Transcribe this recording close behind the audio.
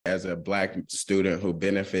as a Black student who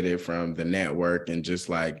benefited from the network and just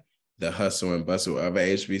like the hustle and bustle of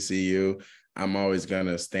a HBCU, I'm always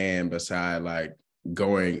gonna stand beside like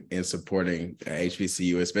going and supporting a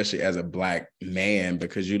HBCU, especially as a Black man,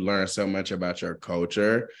 because you learn so much about your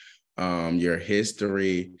culture, your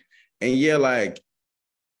history, and yeah, like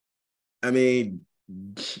I mean,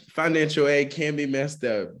 financial aid can be messed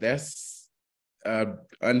up. That's an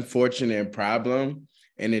unfortunate problem,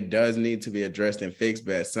 and it does need to be addressed and fixed.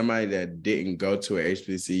 But as somebody that didn't go to a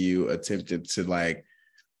HBCU attempted to like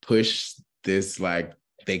push this like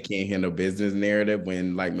they can't handle business narrative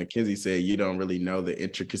when, like Mackenzie said, you don't really know the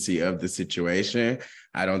intricacy of the situation.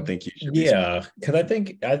 I don't think you should be. Yeah, because I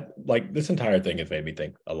think like this entire thing has made me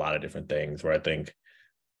think a lot of different things. Where I think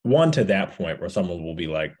one to that point where someone will be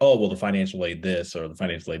like, "Oh, well, the financial aid this or the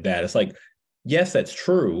financial aid that." It's like, yes, that's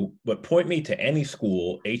true, but point me to any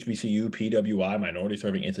school, HBCU, PWI, minority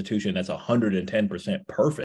serving institution that's 110% perfect.